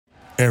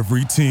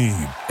Every team,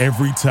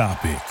 every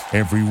topic,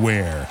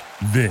 everywhere.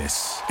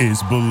 This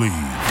is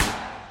Believe.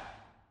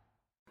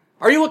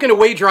 Are you looking to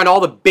wager on all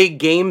the big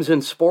games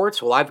in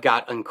sports? Well, I've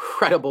got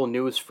incredible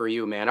news for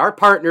you, man. Our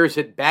partners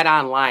at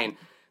BetOnline,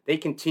 they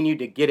continue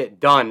to get it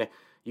done.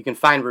 You can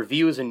find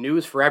reviews and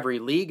news for every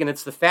league, and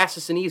it's the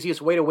fastest and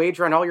easiest way to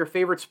wager on all your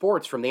favorite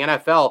sports, from the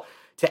NFL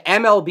to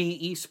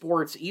MLB,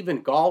 esports,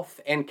 even golf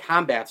and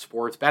combat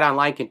sports.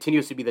 BetOnline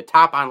continues to be the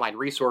top online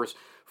resource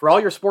for all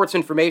your sports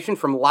information,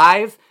 from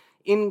live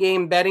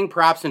in-game betting,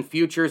 props, and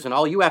futures. And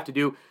all you have to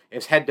do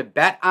is head to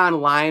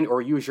BetOnline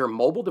or use your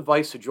mobile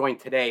device to join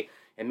today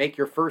and make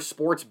your first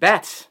sports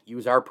bet.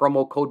 Use our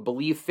promo code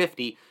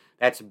BELIEVE50,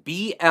 that's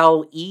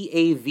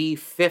BLEAV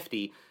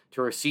 50,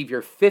 to receive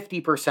your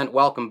 50%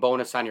 welcome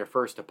bonus on your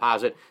first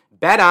deposit.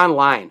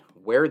 BetOnline,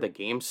 where the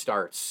game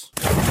starts.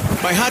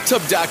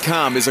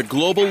 MyHotTub.com is a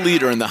global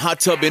leader in the hot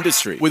tub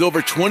industry with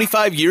over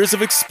 25 years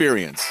of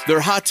experience.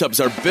 Their hot tubs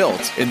are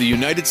built in the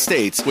United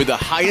States with the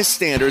highest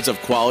standards of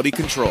quality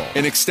control,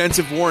 an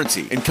extensive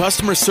warranty, and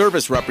customer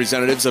service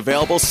representatives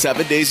available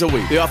 7 days a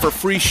week. They offer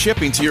free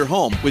shipping to your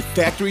home with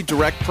factory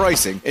direct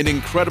pricing and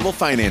incredible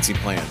financing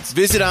plans.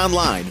 Visit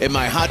online at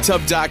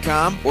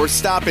MyHotTub.com or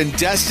stop in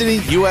Destiny,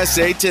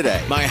 USA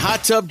today.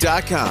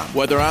 MyHotTub.com.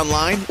 Whether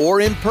online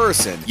or in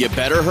person, you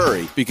better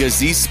hurry because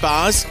these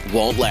spas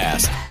won't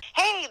last.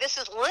 Hey, this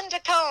is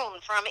Linda Cohn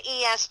from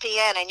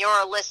ESPN, and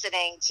you're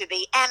listening to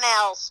the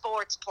ML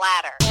Sports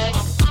Platter.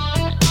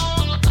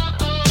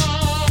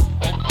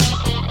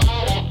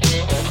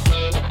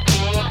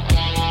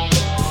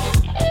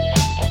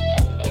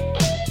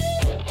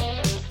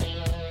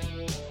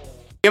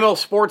 ML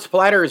Sports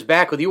Platter is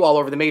back with you all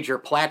over the major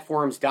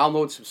platforms.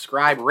 Download,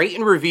 subscribe, rate,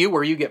 and review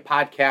where you get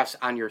podcasts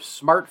on your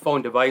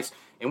smartphone device.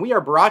 And we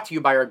are brought to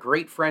you by our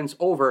great friends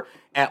over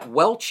at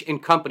Welch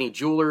 & Company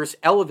Jewelers,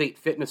 Elevate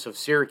Fitness of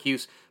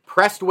Syracuse,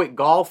 Prestwick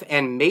Golf,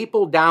 and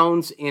Maple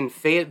Downs in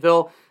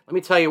Fayetteville. Let me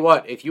tell you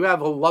what, if you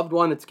have a loved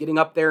one that's getting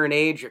up there in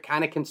age, you're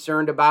kind of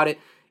concerned about it,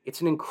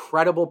 it's an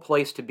incredible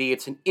place to be.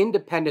 It's an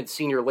independent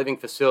senior living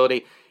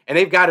facility, and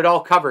they've got it all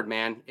covered,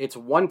 man. It's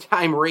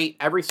one-time rate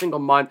every single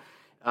month.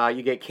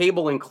 You get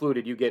cable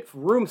included, you get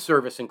room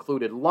service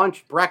included,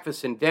 lunch,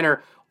 breakfast, and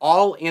dinner,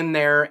 all in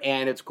there,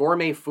 and it's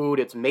gourmet food.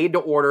 It's made to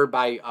order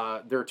by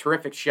their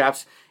terrific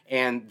chefs,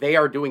 and they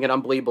are doing an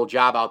unbelievable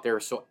job out there.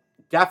 So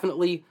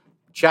definitely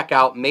check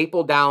out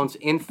Maple Downs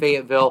in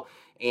Fayetteville.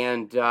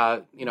 And,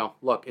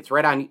 look, it's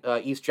right on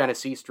East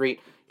Genesee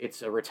Street.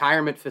 It's a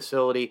retirement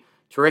facility,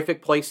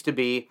 terrific place to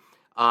be,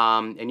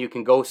 and you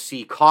can go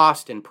see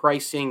cost and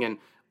pricing and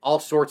all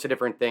sorts of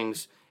different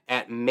things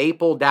at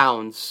Maple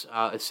Downs,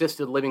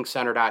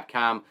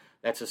 assistedlivingcenter.com.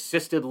 That's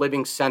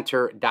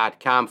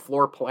assistedlivingcenter.com.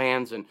 Floor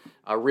plans and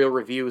real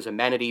reviews,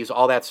 amenities,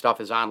 all that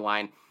stuff is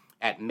online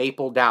at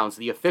Maple Downs,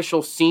 the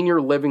official senior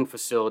living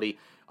facility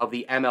of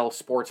the ML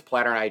Sports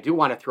Platter. And I do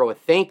want to throw a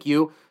thank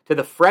you to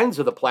the friends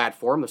of the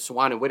platform, the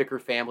Swan and Whitaker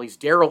families,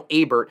 Daryl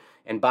Abert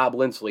and Bob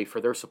Lindsley,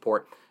 for their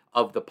support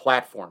of the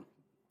platform.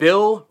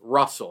 Bill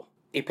Russell.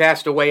 He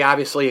passed away,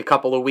 obviously, a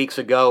couple of weeks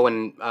ago,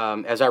 and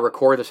as I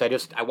record this, I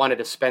wanted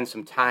to spend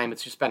some time.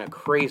 It's just been a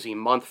crazy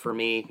month for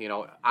me,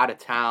 out of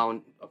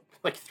town,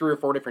 like 3 or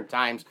 4 different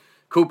times,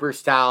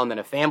 Cooperstown, then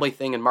a family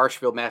thing in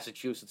Marshfield,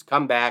 Massachusetts,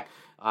 come back.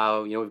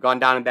 We've gone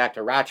down and back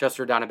to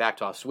Rochester, down and back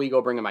to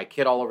Oswego, bringing my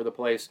kid all over the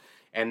place,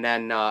 and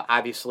then,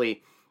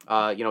 obviously,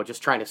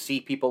 just trying to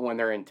see people when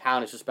they're in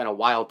town. It's just been a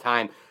wild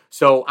time.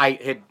 So I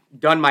had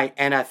done my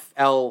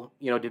NFL,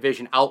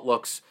 division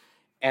outlooks,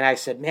 and I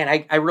said,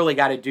 man, I really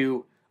got to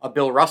do a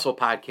Bill Russell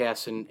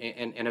podcast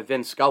and a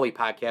Vin Scully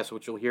podcast,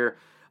 which you'll hear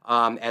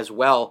as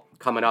well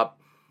coming up.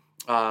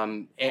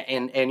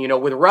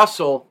 With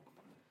Russell,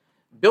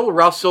 Bill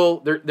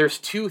Russell, there's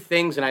 2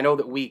 things, and I know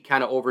that we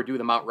kind of overdo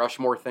the Mount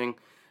Rushmore thing,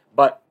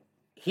 but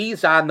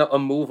he's on the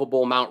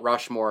immovable Mount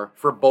Rushmore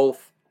for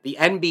both the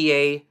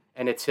NBA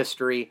and its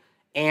history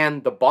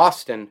and the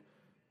Boston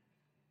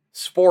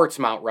sports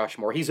Mount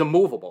Rushmore. He's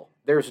immovable.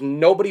 There's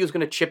nobody who's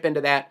going to chip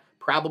into that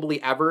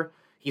probably ever.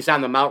 He's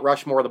on the Mount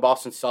Rushmore of the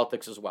Boston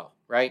Celtics as well,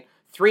 right?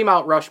 3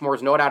 Mount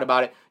Rushmores, no doubt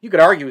about it. You could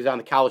argue he's on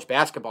the college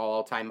basketball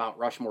all-time Mount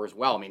Rushmore as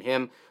well. I mean,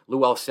 him,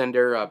 Lou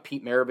Alcindor,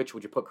 Pete Maravich.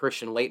 Would you put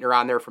Christian Laettner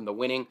on there from the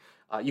winning?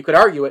 You could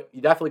argue it.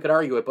 You definitely could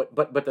argue it.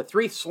 But the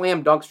 3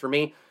 slam dunks for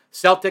me,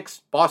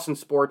 Celtics, Boston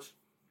sports,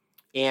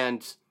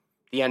 and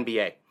the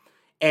NBA.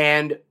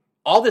 And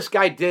all this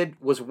guy did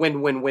was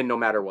win, win, win no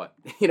matter what,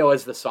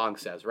 as the song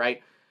says,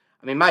 right?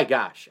 I mean, my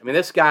gosh. I mean,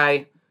 this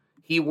guy,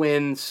 he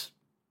wins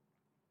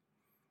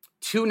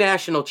 2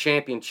 national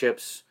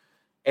championships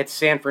at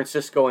San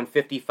Francisco in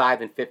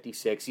 55 and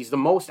 56. He's the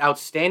most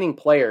outstanding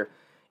player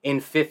in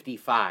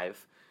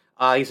 55.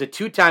 He's a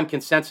 2-time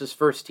consensus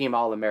first-team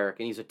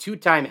All-American. He's a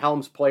 2-time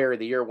Helms Player of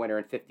the Year winner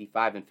in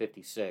 55 and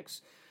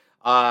 56.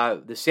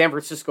 The San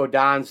Francisco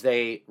Dons,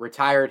 they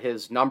retired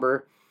his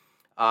number.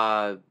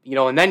 And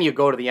then you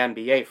go to the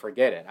NBA,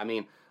 forget it. I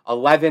mean,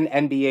 11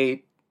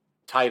 NBA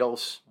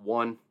titles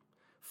won,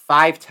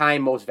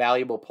 5-time most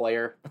valuable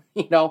player,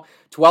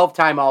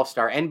 12-time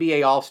All-Star,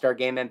 NBA All-Star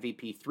Game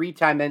MVP,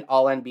 3-time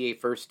All-NBA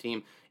first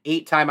team,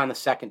 8-time on the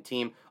second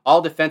team,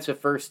 All-Defensive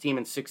first team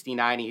in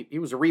 69. He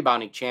was a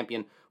rebounding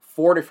champion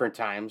 4 different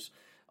times.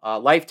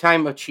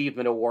 Lifetime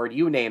Achievement Award,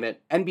 you name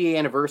it. NBA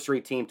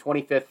Anniversary Team,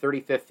 25th,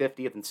 35th,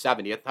 50th, and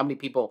 70th. How many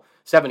people,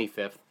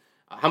 75th?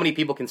 How many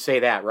people can say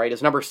that, right?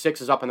 His number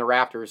 6 is up in the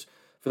rafters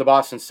for the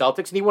Boston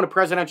Celtics, and he won a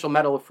Presidential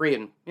Medal of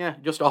Freedom. Yeah,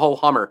 just a whole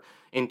Hummer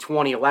in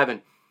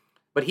 2011.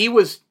 But he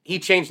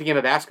changed the game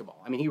of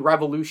basketball. I mean, he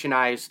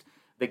revolutionized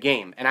the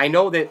game. And I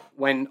know that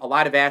when a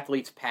lot of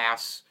athletes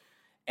pass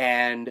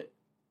and,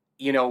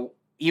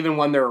 even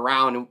when they're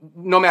around,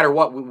 no matter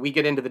what, we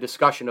get into the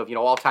discussion of,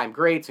 all-time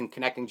greats and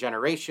connecting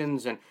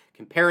generations and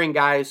comparing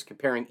guys,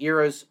 comparing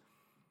eras.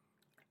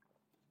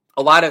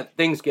 A lot of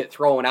things get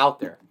thrown out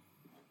there.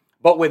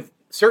 But with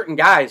certain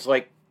guys,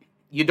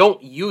 you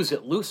don't use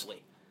it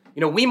loosely.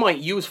 We might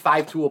use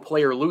 5-tool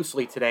player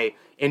loosely today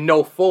and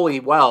know fully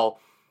well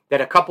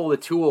that a couple of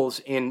the tools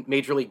in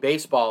Major League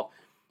Baseball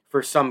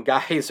for some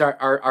guys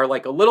are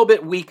like a little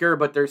bit weaker,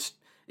 but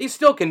they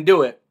still can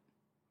do it.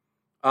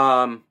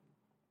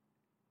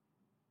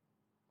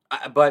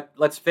 But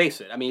let's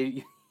face it. I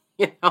mean,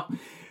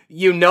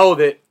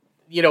 that,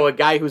 a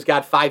guy who's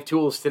got 5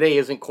 tools today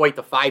isn't quite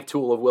the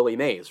 5-tool of Willie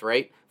Mays,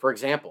 right? For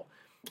example.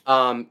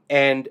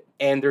 And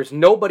there's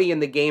nobody in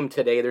the game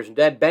today. There's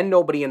been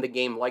nobody in the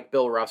game like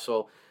Bill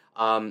Russell.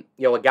 A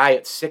guy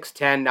at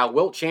 6'10". Now,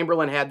 Wilt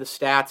Chamberlain had the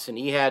stats, and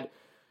he had,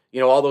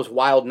 all those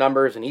wild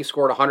numbers, and he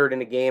scored 100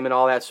 in a game and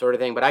all that sort of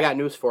thing. But I got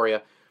news for you.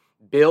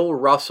 Bill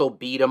Russell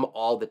beat him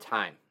all the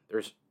time.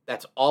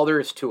 That's all there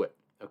is to it,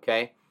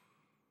 okay?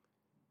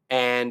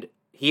 And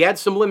he had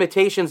some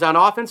limitations on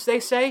offense, they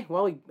say.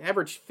 Well, he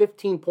averaged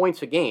 15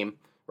 points a game,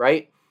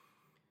 right?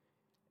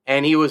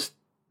 And he was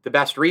the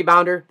best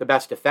rebounder, the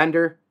best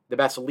defender, the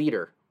best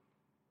leader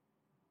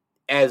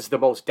as the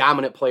most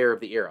dominant player of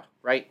the era,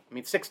 right? I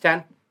mean,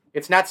 6'10",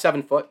 it's not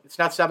 7 foot, it's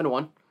not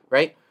 7'1",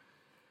 right?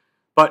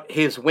 But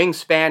his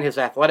wingspan, his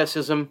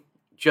athleticism,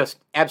 just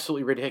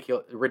absolutely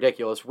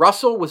ridiculous.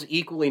 Russell was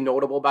equally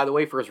notable, by the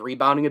way, for his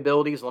rebounding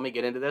abilities. Let me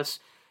get into this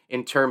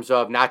in terms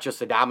of not just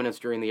the dominance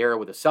during the era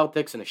with the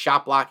Celtics and the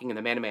shot blocking and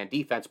the man-to-man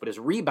defense, but his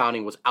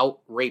rebounding was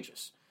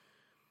outrageous.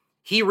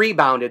 He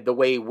rebounded the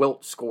way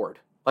Wilt scored.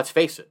 Let's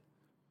face it.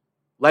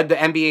 Led the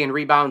NBA in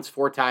rebounds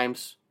 4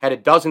 times, had a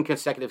dozen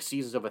consecutive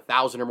seasons of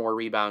 1,000 or more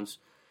rebounds,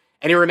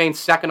 and he remains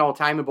second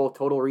all-time in both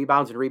total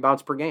rebounds and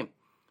rebounds per game.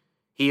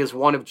 He is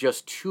one of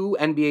just 2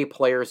 NBA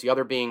players, the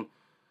other being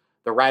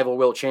the rival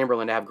Wilt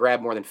Chamberlain, to have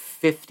grabbed more than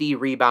 50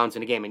 rebounds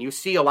in a game. And you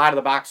see a lot of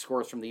the box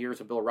scores from the years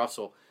of Bill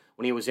Russell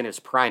when he was in his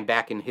prime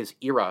back in his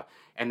era,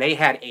 and they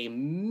had there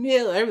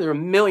were a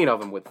million of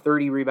them with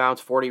 30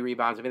 rebounds, 40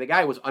 rebounds. I mean, the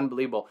guy was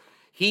unbelievable.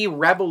 He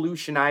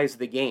revolutionized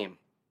the game.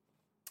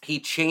 He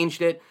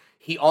changed it.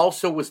 He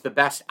also was the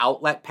best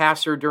outlet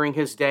passer during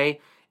his day,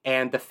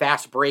 and the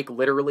fast break,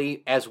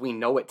 literally, as we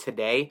know it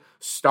today,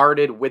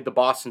 started with the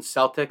Boston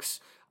Celtics.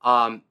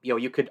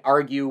 You could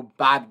argue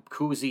Bob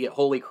Cousy at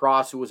Holy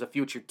Cross, who was a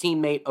future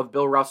teammate of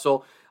Bill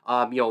Russell,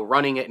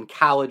 running it in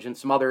college and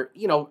some other,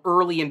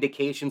 early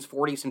indications,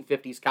 40s and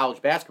 50s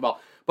college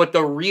basketball. But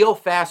the real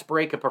fast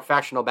break of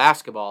professional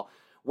basketball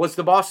was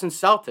the Boston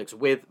Celtics,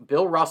 with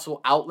Bill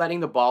Russell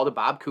outletting the ball to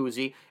Bob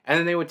Cousy, and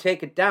then they would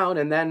take it down,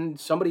 and then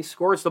somebody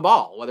scores the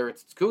ball, whether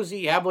it's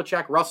Cousy,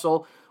 Havlicek,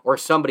 Russell, or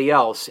somebody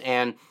else.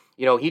 And,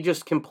 he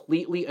just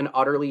completely and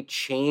utterly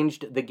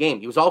changed the game.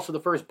 He was also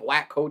the first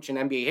black coach in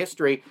NBA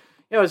history.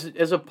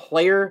 As a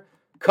player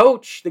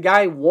coach, the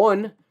guy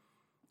won,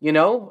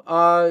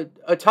 a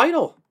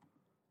title.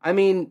 I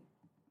mean,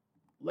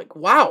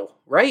 wow,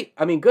 right?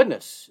 I mean,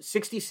 goodness,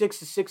 66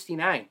 to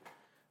 69.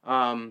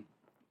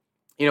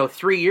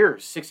 3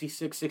 years,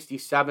 66,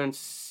 67,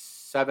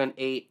 7,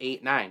 8,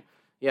 8, 9.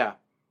 Yeah.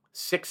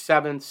 6,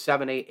 7,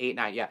 7, 8, 8,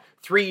 9. Yeah.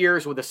 3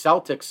 years with the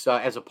Celtics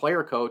as a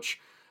player coach.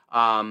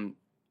 And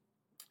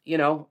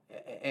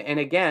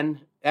again,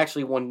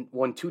 actually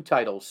won 2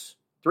 titles,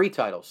 3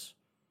 titles.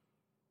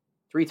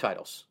 3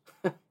 titles.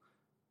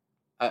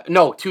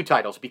 No, 2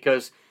 titles,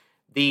 because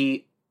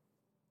the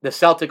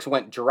Celtics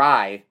went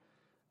dry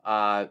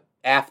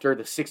after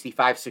the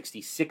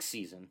 65-66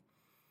 season.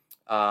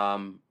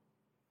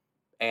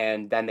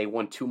 And then they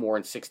won 2 more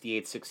in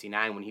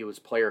 68-69 when he was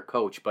player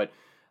coach. But,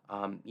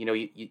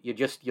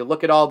 you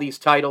look at all these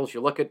titles,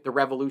 you look at the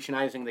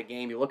revolutionizing the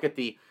game, you look at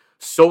the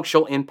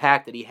social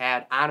impact that he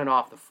had on and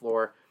off the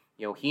floor.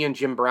 He and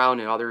Jim Brown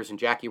and others and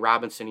Jackie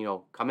Robinson,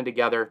 coming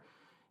together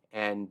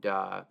and,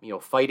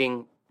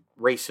 fighting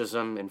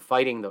racism and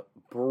fighting the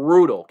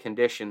brutal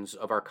conditions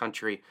of our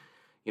country,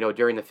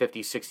 during the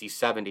 50s, 60s,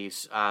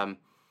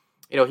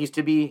 70s.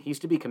 He's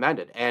to be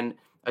commended. And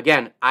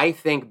again, I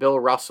think Bill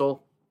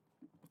Russell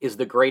is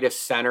the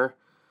greatest center,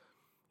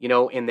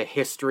 in the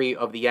history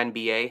of the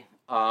NBA.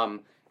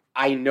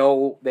 I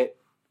know that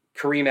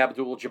Kareem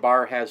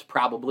Abdul-Jabbar has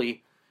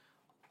probably,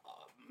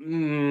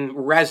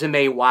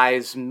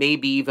 resume-wise,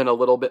 maybe even a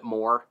little bit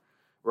more,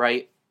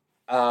 right?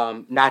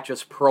 not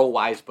just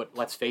pro-wise, but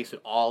let's face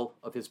it, all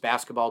of his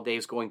basketball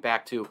days going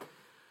back to,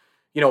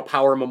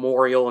 Power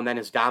Memorial and then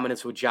his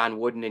dominance with John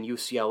Wooden and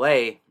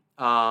UCLA.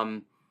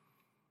 And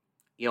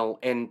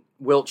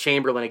Wilt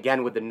Chamberlain,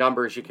 again, with the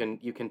numbers, you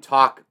can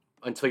talk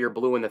until you're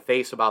blue in the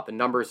face about the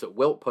numbers that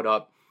Wilt put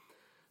up.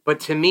 But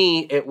to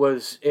me, it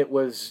was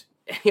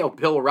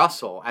Bill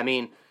Russell. I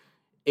mean,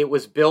 it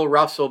was Bill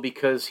Russell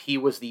because he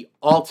was the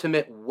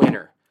ultimate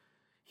winner.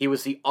 He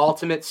was the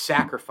ultimate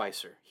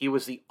sacrificer. He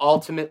was the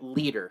ultimate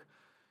leader.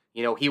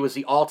 He was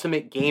the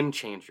ultimate game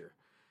changer.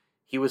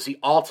 He was the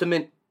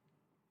ultimate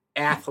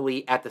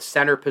athlete at the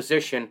center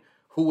position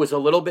who was a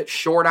little bit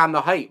short on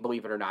the height,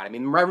 believe it or not. I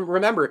mean,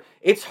 remember,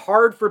 it's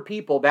hard for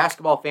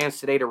basketball fans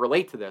today, to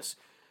relate to this,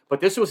 but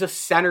this was a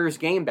center's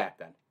game back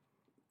then.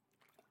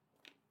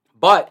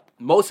 But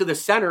most of the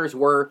centers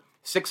were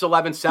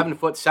 6'11", 7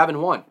 foot,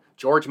 7'1".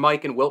 George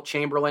Mikan, Wilt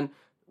Chamberlain.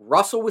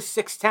 Russell was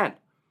 6'10".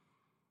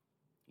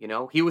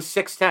 He was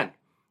 6'10".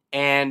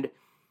 And,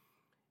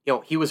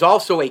 he was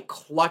also a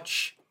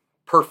clutch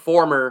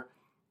performer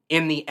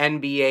in the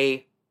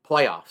NBA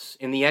playoffs,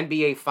 in the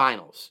NBA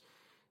finals.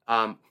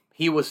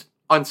 He was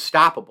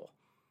unstoppable.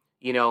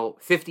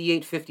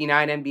 58-59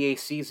 NBA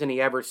season,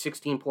 he averaged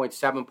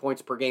 16.7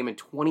 points per game and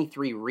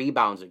 23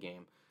 rebounds a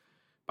game,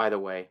 by the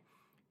way.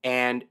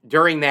 And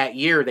during that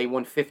year, they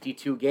won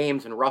 52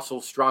 games, and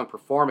Russell's strong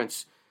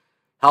performance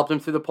helped them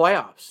through the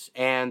playoffs.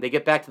 And they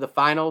get back to the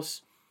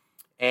finals,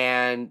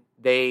 and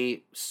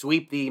they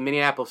sweep the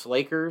Minneapolis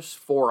Lakers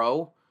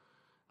 4-0.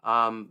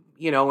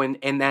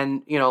 And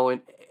then,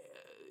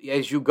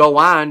 as you go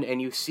on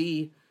and you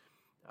see,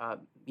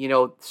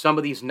 some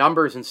of these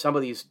numbers and some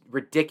of these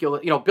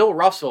ridiculous, Bill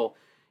Russell,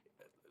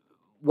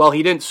 well,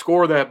 he didn't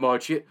score that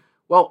much.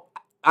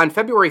 On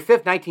February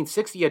 5th,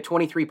 1960, he had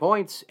 23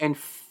 points and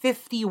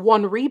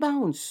 51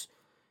 rebounds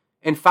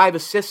and 5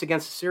 assists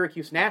against the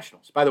Syracuse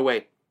Nationals. By the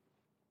way,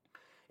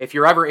 if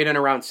you're ever in and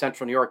around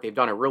Central New York, they've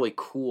done a really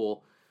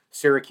cool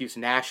Syracuse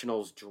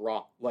Nationals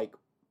draw, like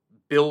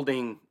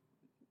building,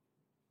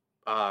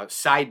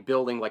 side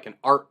building, like an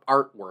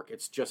artwork.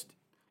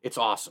 It's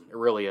awesome. It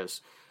really is.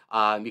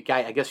 I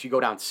guess you go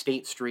down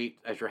State Street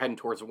as you're heading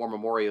towards the War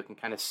Memorial, you can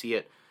kind of see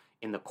it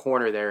in the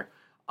corner there.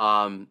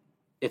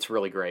 It's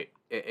really great.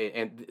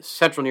 And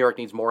Central New York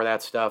needs more of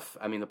that stuff.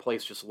 I mean, the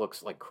place just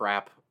looks like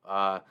crap,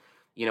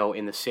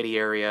 in the city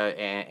area,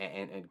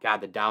 and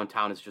God, the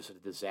downtown is just a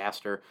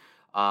disaster.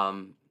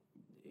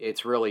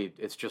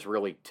 It's just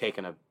really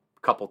taken a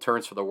couple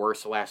turns for the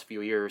worse the last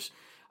few years.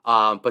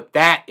 But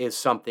that is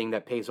something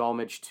that pays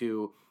homage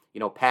to,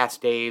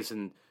 past days,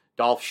 and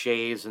Dolph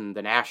Schayes and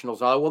the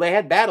Nationals. Well, they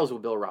had battles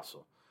with Bill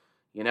Russell,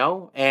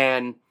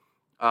 and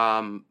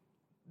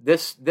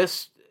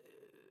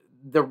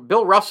the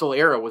Bill Russell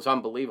era was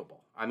unbelievable.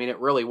 I mean, it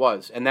really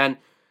was. And then,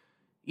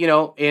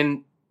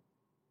 in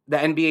the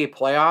NBA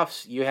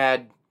playoffs, you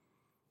had,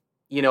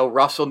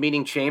 Russell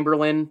meeting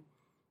Chamberlain,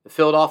 the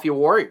Philadelphia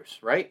Warriors,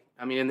 right?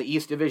 I mean, in the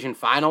East Division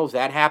Finals,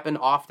 that happened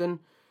often.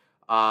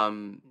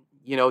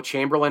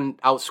 Chamberlain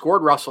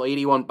outscored Russell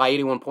 81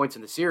 points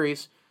in the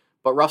series,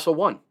 but Russell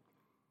won.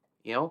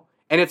 And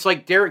it's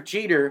like Derek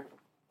Jeter.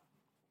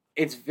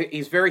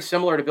 He's very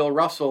similar to Bill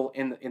Russell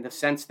in the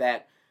sense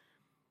that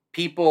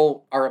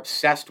people are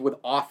obsessed with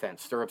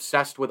offense. They're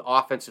obsessed with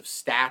offensive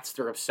stats.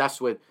 They're obsessed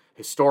with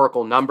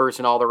historical numbers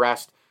and all the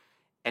rest.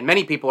 And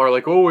many people are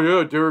like, oh,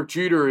 yeah, Derek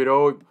Jeter,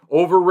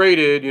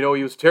 overrated. He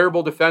was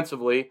terrible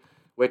defensively,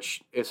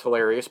 which is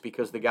hilarious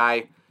because the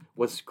guy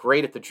was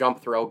great at the jump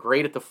throw,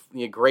 great at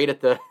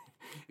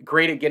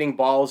getting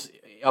balls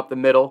up the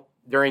middle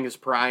during his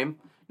prime.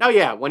 Now,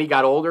 yeah, when he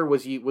got older,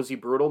 was he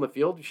brutal in the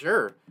field?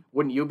 Sure.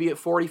 Wouldn't you be at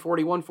 40,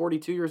 41,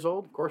 42 years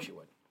old? Of course you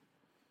would.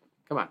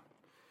 Come on.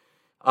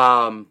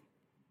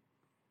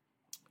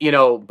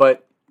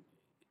 But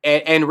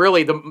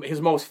really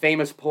his most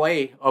famous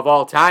play of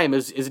all time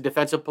is a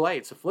defensive play.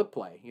 It's a flip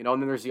play, and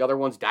then there's the other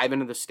ones, dive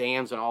into the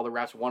stands and all the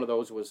rest. One of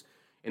those was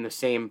in the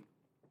same,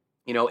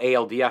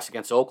 ALDS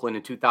against Oakland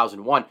in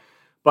 2001,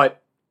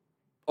 but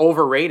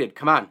overrated.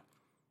 Come on.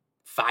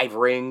 5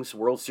 rings,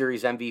 World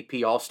Series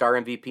MVP, All-Star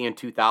MVP in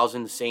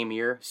 2000, the same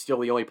year, still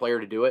the only player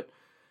to do it.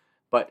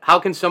 But how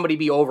can somebody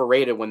be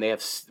overrated when they're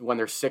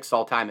 6th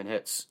all-time in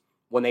hits,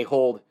 when they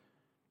hold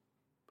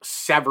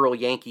several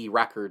Yankee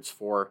records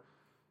for,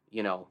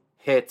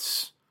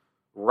 hits,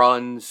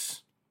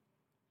 runs,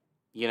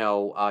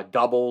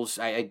 doubles.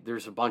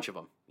 There's a bunch of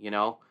them,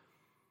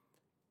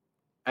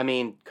 I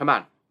mean, come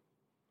on.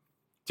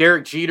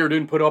 Derek Jeter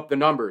didn't put up the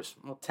numbers.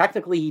 Well,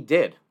 technically he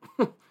did.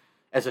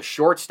 As a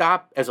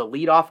shortstop, as a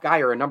leadoff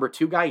guy, or a number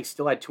 2 guy, he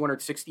still had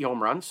 260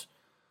 home runs.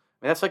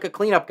 I mean, that's like a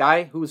cleanup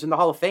guy who was in the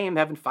Hall of Fame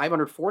having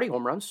 540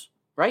 home runs,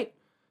 right?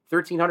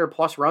 1,300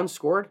 plus runs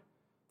scored.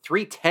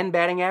 310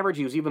 batting average.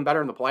 He was even better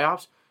in the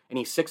playoffs. And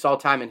he's 6th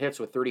all-time in hits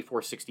with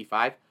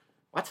 34.65.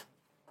 What?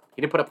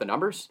 He didn't put up the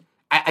numbers?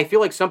 I feel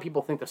like some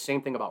people think the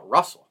same thing about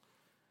Russell.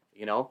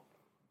 Well,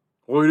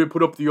 he didn't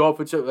put up the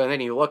offensive. And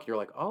then you look, and you're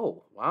like,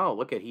 oh, wow,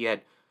 look at he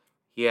had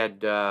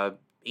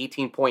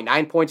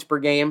 18.9 points per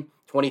game,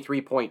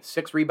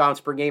 23.6 rebounds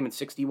per game, and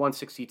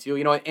 61-62.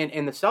 You know,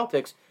 and the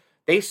Celtics,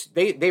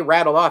 they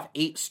rattled off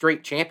 8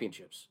 straight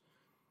championships.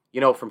 You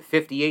know, from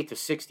 58 to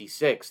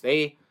 66.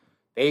 They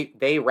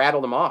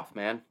rattled them off,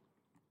 man.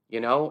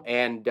 You know,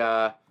 and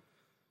it's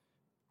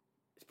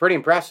pretty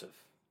impressive.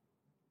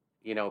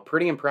 You know,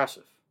 pretty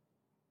impressive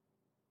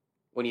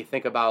when you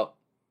think about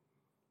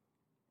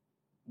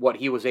what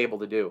he was able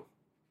to do.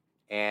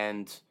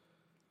 And,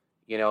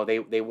 you know,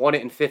 they won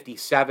it in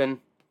 57.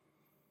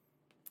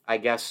 I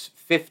guess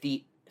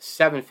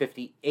 57,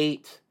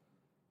 58.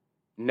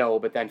 No,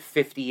 but then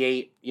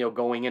 58, you know,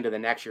 going into the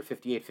next year,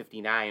 58,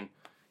 59.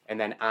 And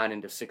then on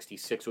into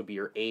 66 would be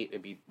your 8.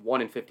 It'd be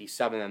 1 in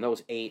 57, and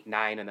those 8,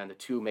 9, and then the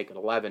 2 make it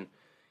 11.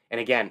 And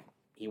again,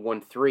 he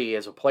won 3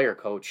 as a player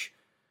coach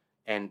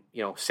and,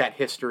 you know, set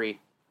history,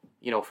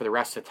 you know, for the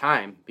rest of the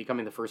time,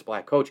 becoming the first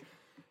black coach.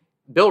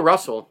 Bill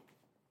Russell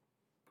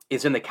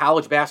is in the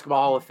College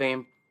Basketball Hall of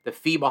Fame, the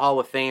FIBA Hall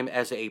of Fame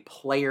as a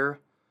player,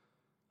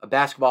 a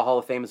Basketball Hall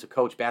of Fame as a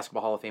coach,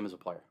 Basketball Hall of Fame as a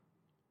player.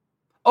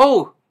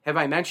 Oh, have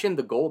I mentioned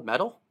the gold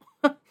medal?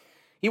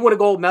 He won a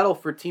gold medal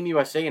for Team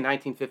USA in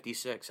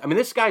 1956. I mean,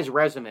 this guy's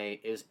resume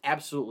is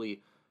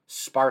absolutely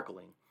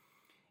sparkling.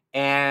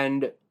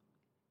 And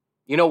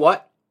you know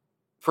what?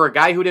 For a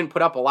guy who didn't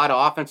put up a lot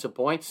of offensive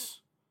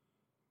points,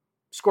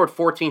 scored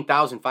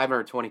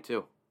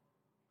 14,522.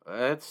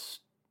 That's,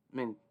 I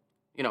mean,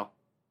 you know,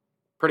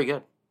 pretty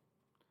good.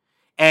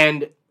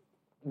 And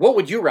what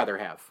would you rather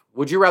have?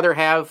 Would you rather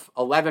have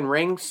 11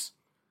 rings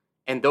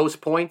and those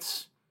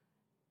points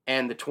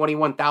and the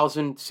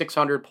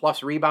 21,600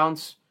 plus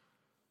rebounds?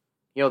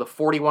 You know, the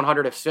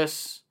 4,100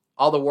 assists,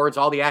 all the awards,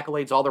 all the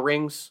accolades, all the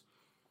rings,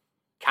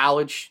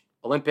 college,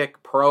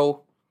 Olympic,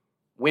 pro,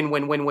 win,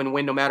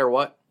 no matter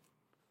what?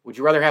 Would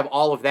you rather have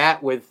all of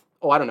that with,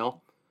 I don't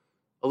know,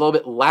 a little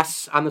bit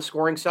less on the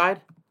scoring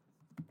side,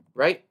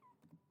 right?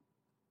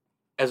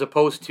 As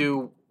opposed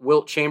to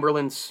Wilt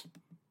Chamberlain's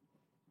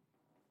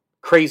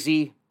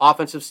crazy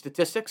offensive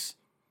statistics?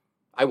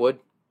 I would.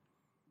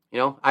 You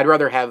know, I'd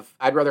rather have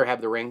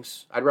the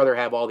rings. I'd rather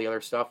have all the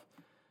other stuff.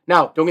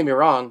 Now, don't get me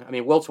wrong. I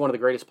mean, Wilt's one of the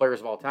greatest players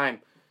of all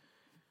time.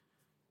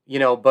 You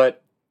know,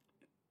 but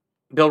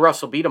Bill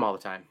Russell beat him all the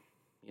time.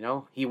 You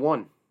know, he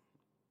won.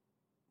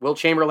 Wilt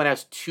Chamberlain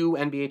has 2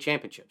 NBA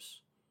championships.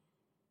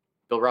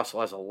 Bill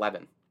Russell has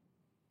 11.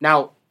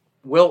 Now,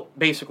 Wilt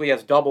basically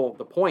has double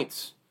the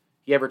points.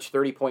 He averaged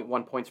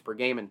 30.1 points per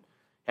game and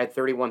had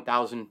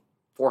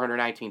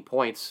 31,419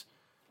 points.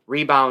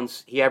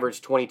 Rebounds, he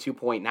averaged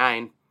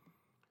 22.9,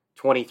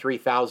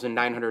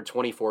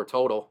 23,924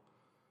 total.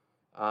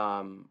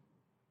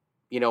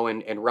 You know,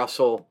 and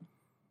Russell,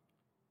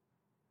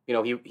 you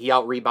know, he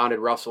out-rebounded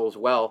Russell as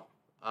well.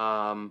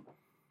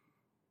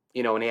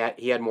 You know, and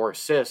he had more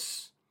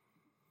assists.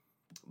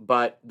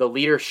 But the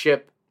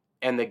leadership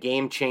and the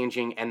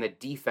game-changing and the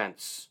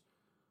defense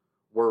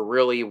were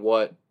really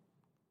what,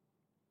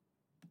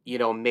 you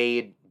know,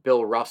 made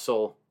Bill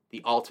Russell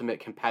the ultimate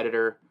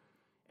competitor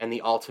and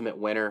the ultimate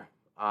winner.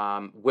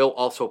 Wilt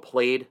also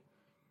played,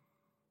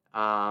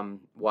 I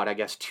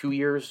guess 2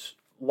 years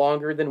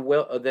longer than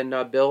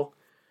Bill,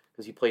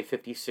 because he played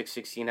 56,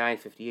 69,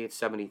 58,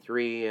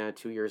 73,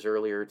 2 years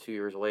earlier, 2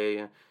 years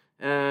later,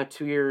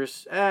 2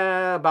 years,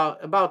 about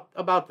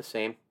the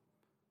same.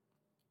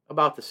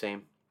 About the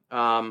same.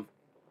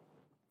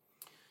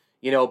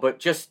 You know, but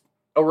just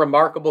a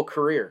remarkable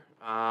career.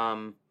 You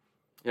know,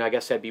 I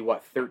guess that'd be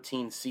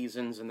 13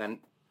 seasons, and then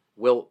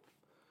Wilt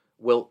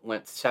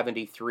went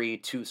 73,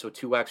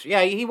 2 extra.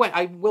 Yeah, he went.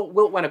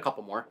 Wilt went a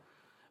couple more,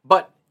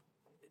 but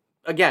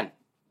again,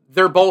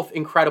 they're both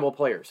incredible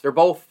players. They're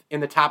both in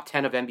the top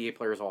 10 of NBA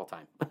players of all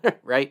time,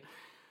 right?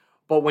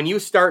 But when you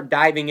start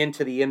diving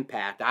into the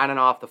impact on and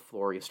off the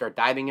floor, you start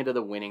diving into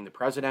the winning, the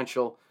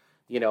presidential,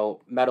 you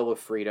know, Medal of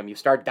Freedom, you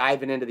start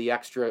diving into the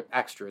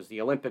extras, the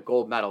Olympic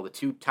gold medal, the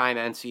 2-time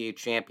NCAA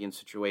champion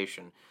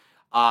situation.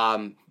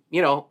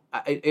 You know,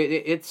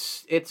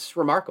 it's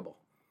remarkable.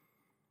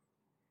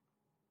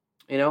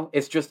 You know,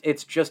 it's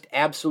just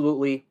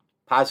absolutely,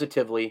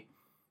 positively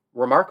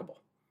remarkable.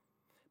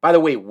 By the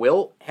way,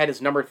 Wilt had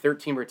his number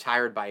 13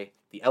 retired by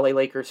the LA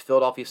Lakers,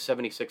 Philadelphia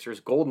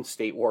 76ers, Golden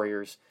State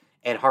Warriors,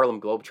 and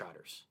Harlem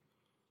Globetrotters.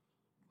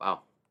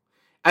 Wow.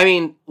 I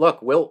mean,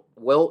 look,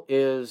 Wilt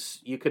is,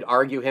 you could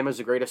argue him as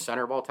the greatest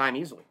center of all time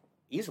easily.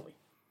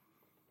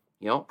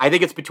 You know, I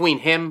think it's between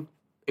him.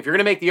 If you're going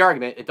to make the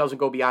argument, it doesn't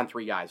go beyond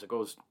 3 guys. It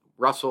goes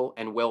Russell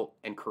and Wilt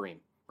and Kareem,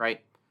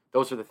 right?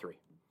 Those are the 3.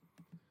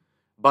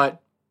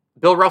 But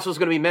Bill Russell's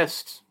going to be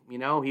missed. You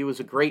know, he was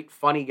a great,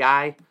 funny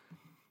guy.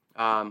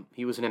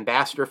 He was an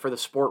ambassador for the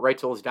sport right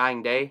till his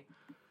dying day.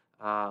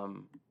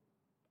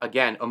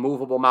 Again, a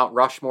movable Mount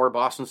Rushmore,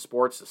 Boston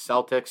sports, the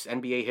Celtics,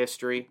 NBA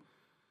history.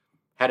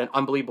 Had an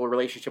unbelievable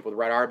relationship with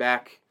Red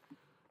Auerbach,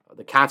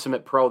 the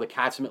consummate pro, the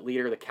consummate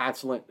leader, the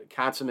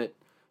consummate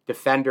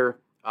defender,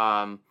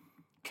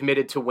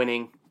 committed to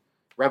winning,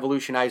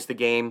 revolutionized the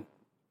game,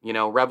 you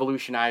know,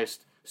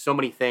 revolutionized so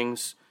many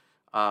things.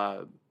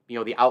 You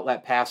know, the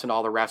outlet pass and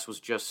all the rest was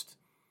just,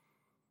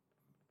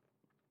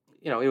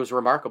 you know, it was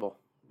remarkable.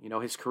 You know,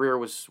 his career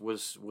was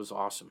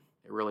awesome.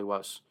 It really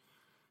was.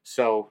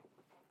 So,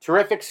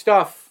 terrific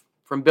stuff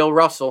from Bill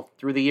Russell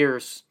through the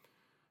years.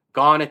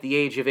 Gone at the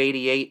age of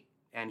 88,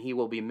 and he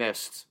will be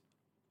missed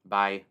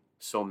by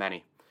so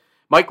many.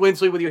 Mike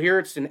Lindsley with you here.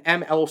 It's an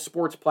ML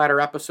Sports Platter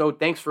episode.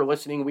 Thanks for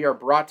listening. We are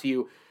brought to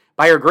you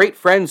by our great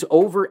friends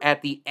over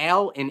at the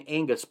Al and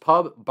Angus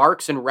Pub,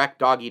 Barks and Rec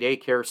Doggy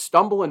Daycare,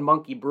 Stumble and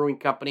Monkey Brewing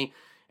Company,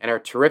 and our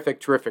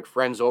terrific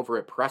friends over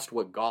at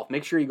Prestwood Golf.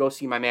 Make sure you go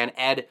see my man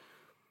Ed.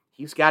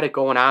 He's got it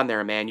going on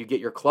there, man. You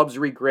get your clubs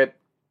regripped.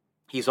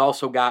 He's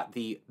also got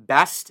the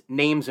best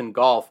names in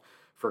golf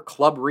for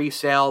club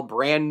resale,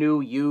 brand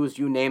new, used,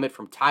 you name it,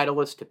 from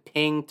Titleist to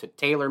Ping to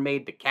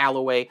TaylorMade to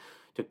Callaway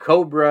to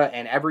Cobra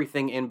and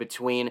everything in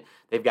between.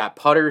 They've got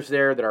putters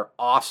there that are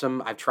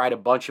awesome. I've tried a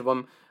bunch of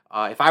them.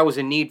 If I was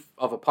in need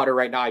of a putter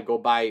right now, I'd go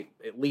buy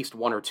at least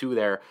one or two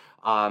there.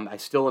 I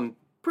still am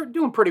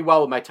doing pretty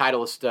well with my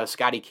Titleist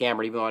Scotty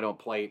Cameron, even though I don't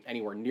play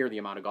anywhere near the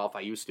amount of golf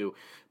I used to.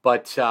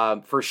 But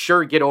for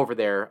sure, get over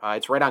there.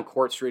 It's right on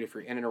Court Street if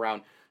you're in and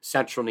around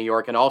Central New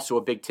York. And also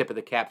a big tip of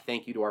the cap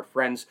thank you to our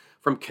friends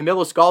from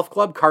Camillus Golf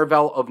Club,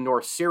 Carvel of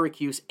North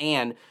Syracuse,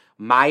 and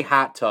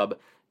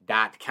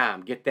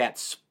myhottub.com. Get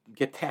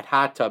that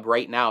hot tub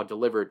right now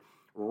delivered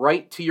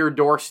right to your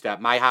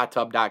doorstep,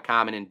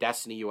 myhottub.com, and in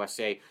Destiny,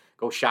 USA.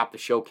 Go shop the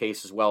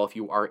showcase as well if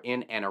you are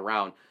in and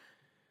around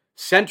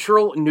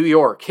Central New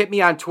York. Hit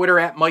me on Twitter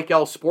at Mike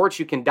L Sports.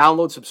 You can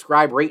download,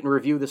 subscribe, rate, and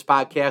review this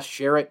podcast.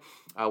 Share it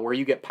where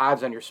you get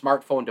pods on your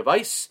smartphone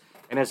device.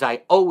 And as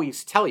I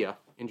always tell you,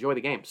 enjoy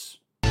the games.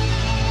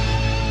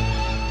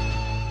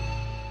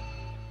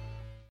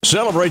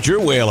 Celebrate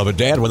your whale of a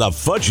dad with a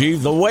Fudgy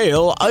the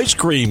Whale ice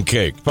cream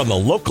cake from the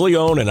locally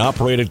owned and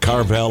operated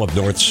Carvel of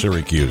North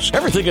Syracuse.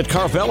 Everything at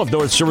Carvel of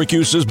North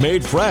Syracuse is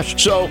made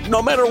fresh, so no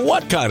matter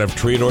what kind of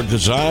treat or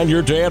design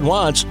your dad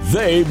wants,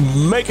 they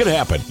make it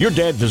happen. Your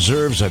dad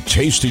deserves a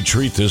tasty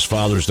treat this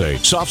Father's Day.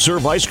 Soft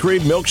serve ice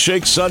cream,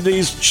 milkshakes,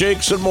 sundaes,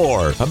 shakes, and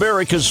more.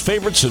 America's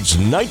favorite since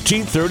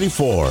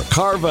 1934.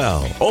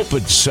 Carvel,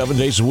 open 7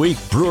 days a week.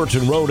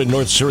 Brewerton Road in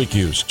North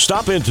Syracuse.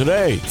 Stop in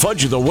today.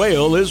 Fudgy the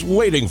Whale is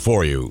waiting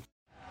for you.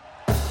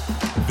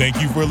 Thank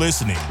you for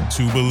listening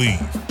to Believe.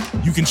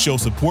 You can show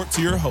support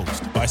to your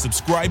host by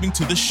subscribing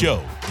to the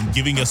show and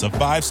giving us a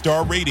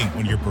 5-star rating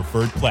on your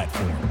preferred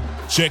platform.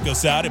 Check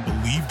us out at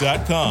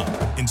Believe.com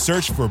and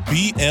search for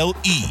BLEAV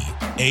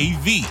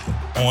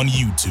on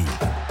YouTube.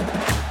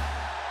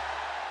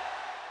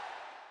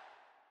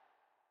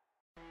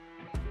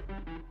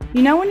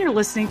 You know when you're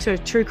listening to a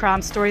true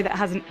crime story that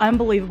has an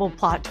unbelievable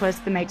plot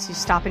twist that makes you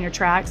stop in your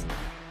tracks?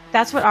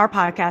 That's what our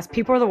podcast,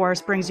 People Are the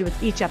Worst, brings you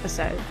with each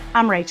episode.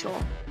 I'm Rachel.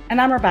 And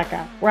I'm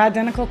Rebecca. We're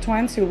identical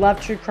twins who love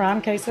true crime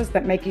cases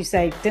that make you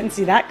say, didn't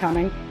see that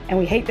coming, and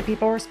we hate the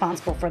people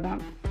responsible for them.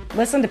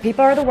 Listen to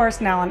People Are the Worst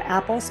now on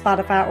Apple,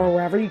 Spotify, or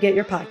wherever you get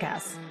your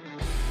podcasts.